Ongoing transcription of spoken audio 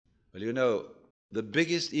Well, you know, the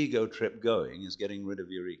biggest ego trip going is getting rid of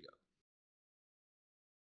your ego.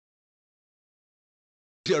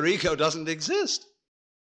 Your ego doesn't exist.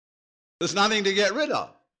 There's nothing to get rid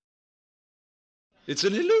of. It's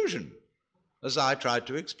an illusion, as I tried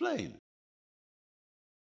to explain.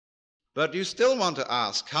 But you still want to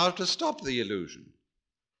ask how to stop the illusion.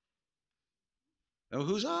 Now,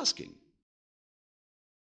 who's asking?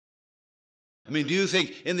 I mean, do you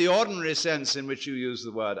think, in the ordinary sense in which you use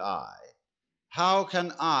the word I, how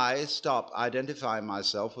can I stop identifying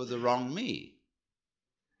myself with the wrong me?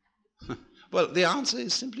 Well, the answer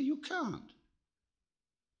is simply you can't.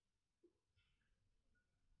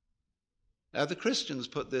 Now, the Christians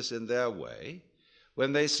put this in their way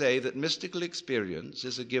when they say that mystical experience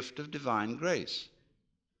is a gift of divine grace.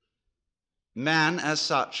 Man, as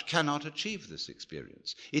such, cannot achieve this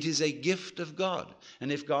experience. It is a gift of God,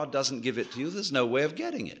 and if God doesn't give it to you, there's no way of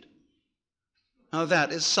getting it. Now,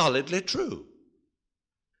 that is solidly true.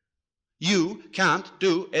 You can't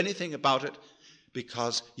do anything about it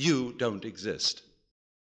because you don't exist.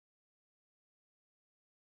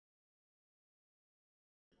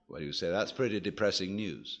 Well, you say, that's pretty depressing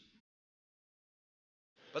news.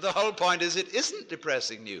 But the whole point is it isn't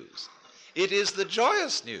depressing news. It is the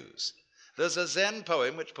joyous news. There's a Zen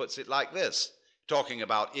poem which puts it like this, talking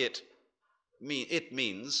about it. It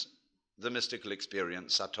means the mystical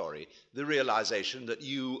experience, Satori, the realization that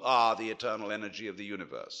you are the eternal energy of the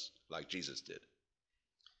universe, like Jesus did.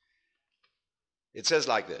 It says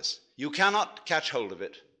like this: you cannot catch hold of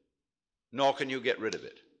it, nor can you get rid of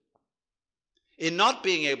it. In not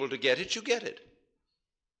being able to get it, you get it.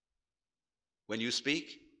 When you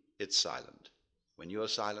speak, it's silent. When you are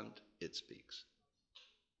silent, it speaks.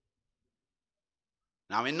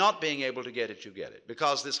 Now, in not being able to get it, you get it.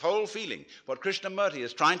 Because this whole feeling, what Krishnamurti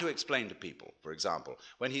is trying to explain to people, for example,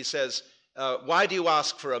 when he says, why do you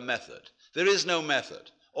ask for a method? There is no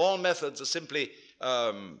method. All methods are simply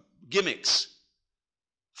gimmicks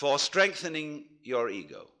for strengthening your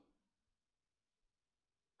ego.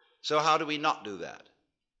 So how do we not do that?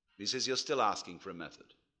 He says, you're still asking for a method.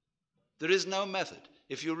 There is no method.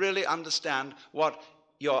 If you really understand what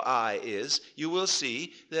your I is, you will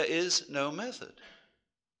see there is no method.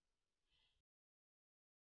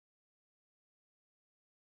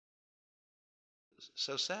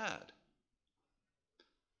 So sad.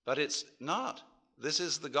 But it's not. This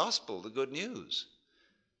is the gospel, the good news.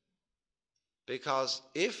 Because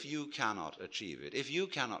if you cannot achieve it, if you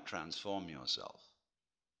cannot transform yourself,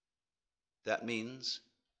 that means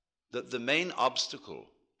that the main obstacle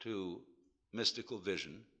to mystical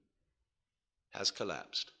vision has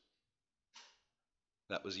collapsed.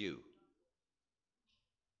 That was you.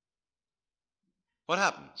 What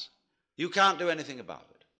happens? You can't do anything about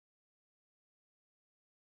it.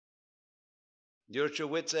 You're at your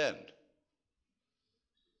wit's end.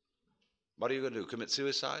 What are you going to do? Commit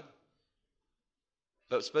suicide?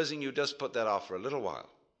 But supposing you just put that off for a little while.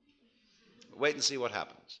 Wait and see what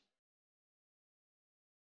happens.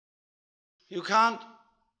 You can't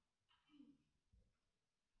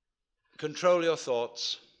control your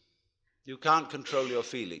thoughts. You can't control your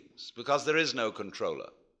feelings because there is no controller.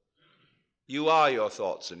 You are your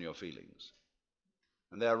thoughts and your feelings.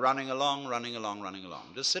 And they're running along, running along, running along.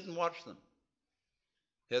 Just sit and watch them.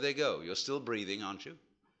 Here they go. You're still breathing, aren't you?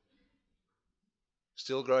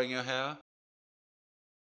 Still growing your hair?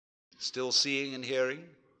 Still seeing and hearing?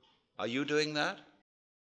 Are you doing that?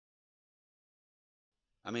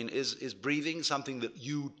 I mean, is breathing something that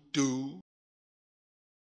you do?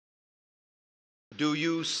 Do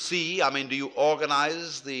you see? I mean, do you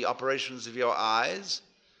organize the operations of your eyes?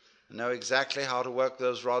 Know exactly how to work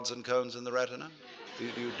those rods and cones in the retina? Do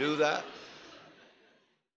you do that?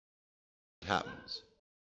 It happens.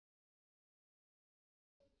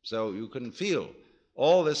 So you can feel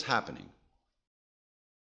all this happening.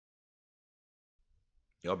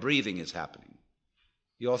 Your breathing is happening.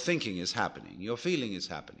 Your thinking is happening. Your feeling is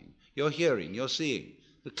happening. Your hearing, your seeing.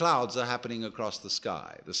 The clouds are happening across the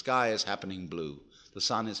sky. The sky is happening blue. The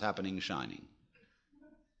sun is happening shining.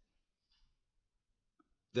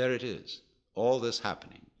 There it is. All this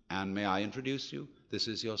happening. And may I introduce you? This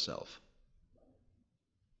is yourself.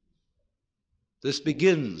 This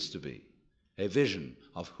begins to be a vision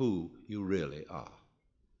of who you really are.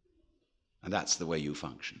 And that's the way you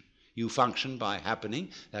function. You function by happening,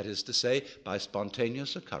 that is to say, by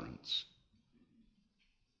spontaneous occurrence.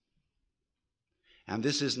 And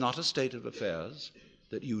this is not a state of affairs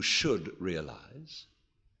that you should realize.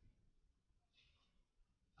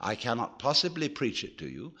 I cannot possibly preach it to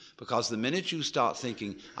you, because the minute you start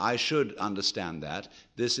thinking, I should understand that,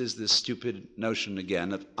 this is this stupid notion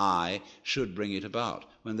again of I should bring it about,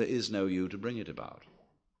 when there is no you to bring it about.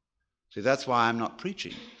 See, that's why I'm not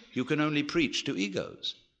preaching. You can only preach to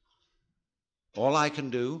egos. All I can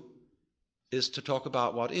do is to talk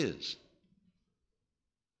about what is.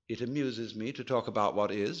 It amuses me to talk about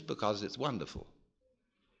what is because it's wonderful.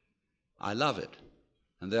 I love it,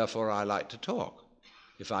 and therefore I like to talk.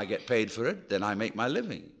 If I get paid for it, then I make my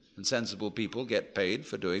living, and sensible people get paid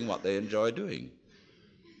for doing what they enjoy doing.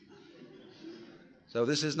 So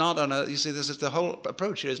this is not you see, this is the whole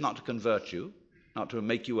approach here is not to convert you, not to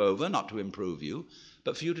make you over, not to improve you,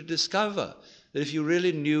 but for you to discover that if you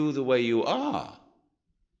really knew the way you are,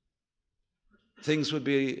 things would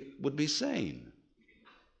be sane.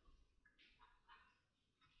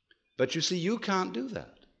 But you see, you can't do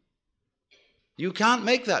that. You can't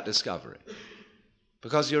make that discovery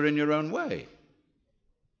because you're in your own way.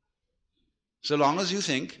 So long as you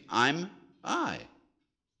think, I'm I.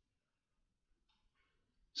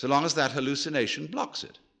 So long as that hallucination blocks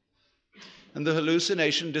it. And the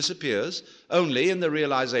hallucination disappears only in the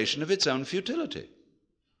realization of its own futility.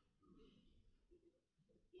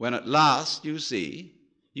 When at last you see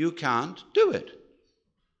you can't do it.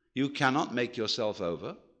 You cannot make yourself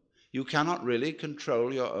over. You cannot really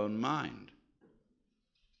control your own mind.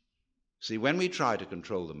 See, when we try to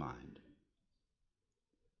control the mind,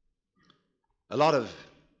 a lot of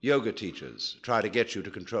yoga teachers try to get you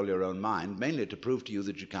to control your own mind, mainly to prove to you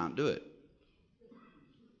that you can't do it.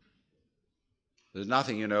 There's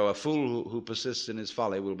nothing, a fool who persists in his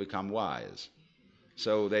folly will become wise.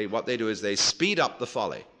 So what they do is they speed up the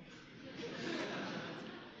folly.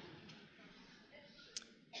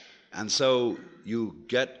 And so you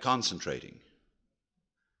get concentrating.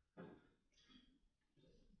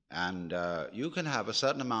 And you can have a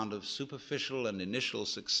certain amount of superficial and initial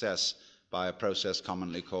success by a process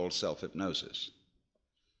commonly called self-hypnosis.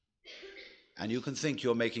 And you can think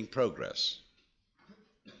you're making progress.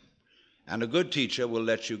 And a good teacher will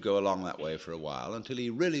let you go along that way for a while until he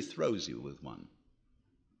really throws you with one.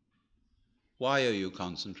 Why are you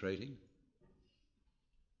concentrating?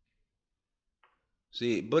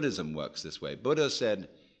 See, Buddhism works this way. Buddha said,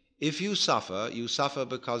 if you suffer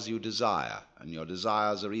because you desire, and your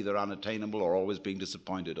desires are either unattainable or always being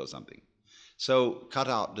disappointed or something. So cut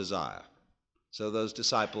out desire. So those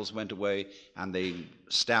disciples went away and they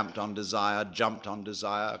stamped on desire, jumped on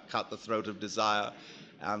desire, cut the throat of desire,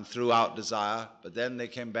 and threw out desire. But then they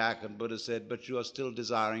came back and Buddha said, but you are still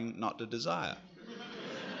desiring not to desire.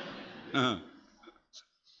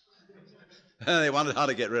 They wondered how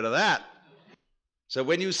to get rid of that. So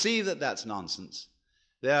when you see that that's nonsense,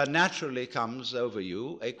 there naturally comes over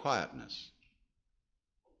you a quietness.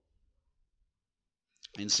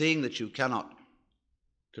 In seeing that you cannot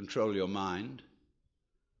control your mind,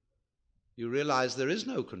 you realize there is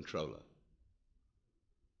no controller.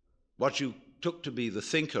 What you took to be the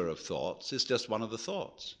thinker of thoughts is just one of the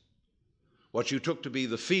thoughts. What you took to be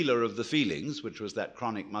the feeler of the feelings, which was that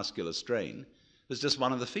chronic muscular strain, is just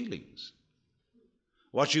one of the feelings.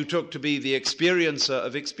 What you took to be the experiencer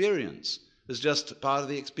of experience is just part of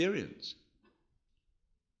the experience.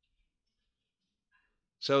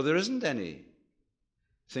 So there isn't any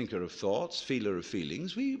thinker of thoughts, feeler of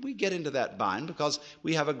feelings. We get into that bind because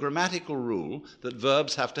we have a grammatical rule that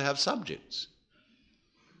verbs have to have subjects.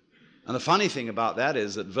 And the funny thing about that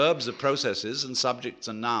is that verbs are processes and subjects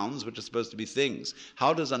are nouns, which are supposed to be things.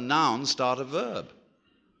 How does a noun start a verb?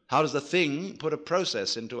 How does a thing put a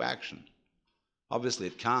process into action? Obviously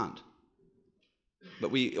it can't.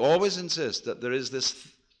 But we always insist that there is this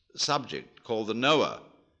subject called the knower.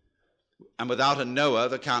 And without a knower,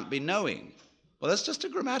 there can't be knowing. Well, that's just a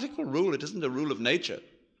grammatical rule. It isn't a rule of nature.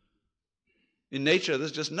 In nature,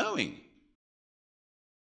 there's just knowing.